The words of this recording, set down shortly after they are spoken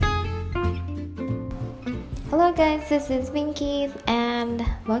Hello guys, this is Pinky and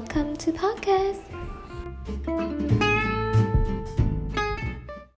welcome to podcast.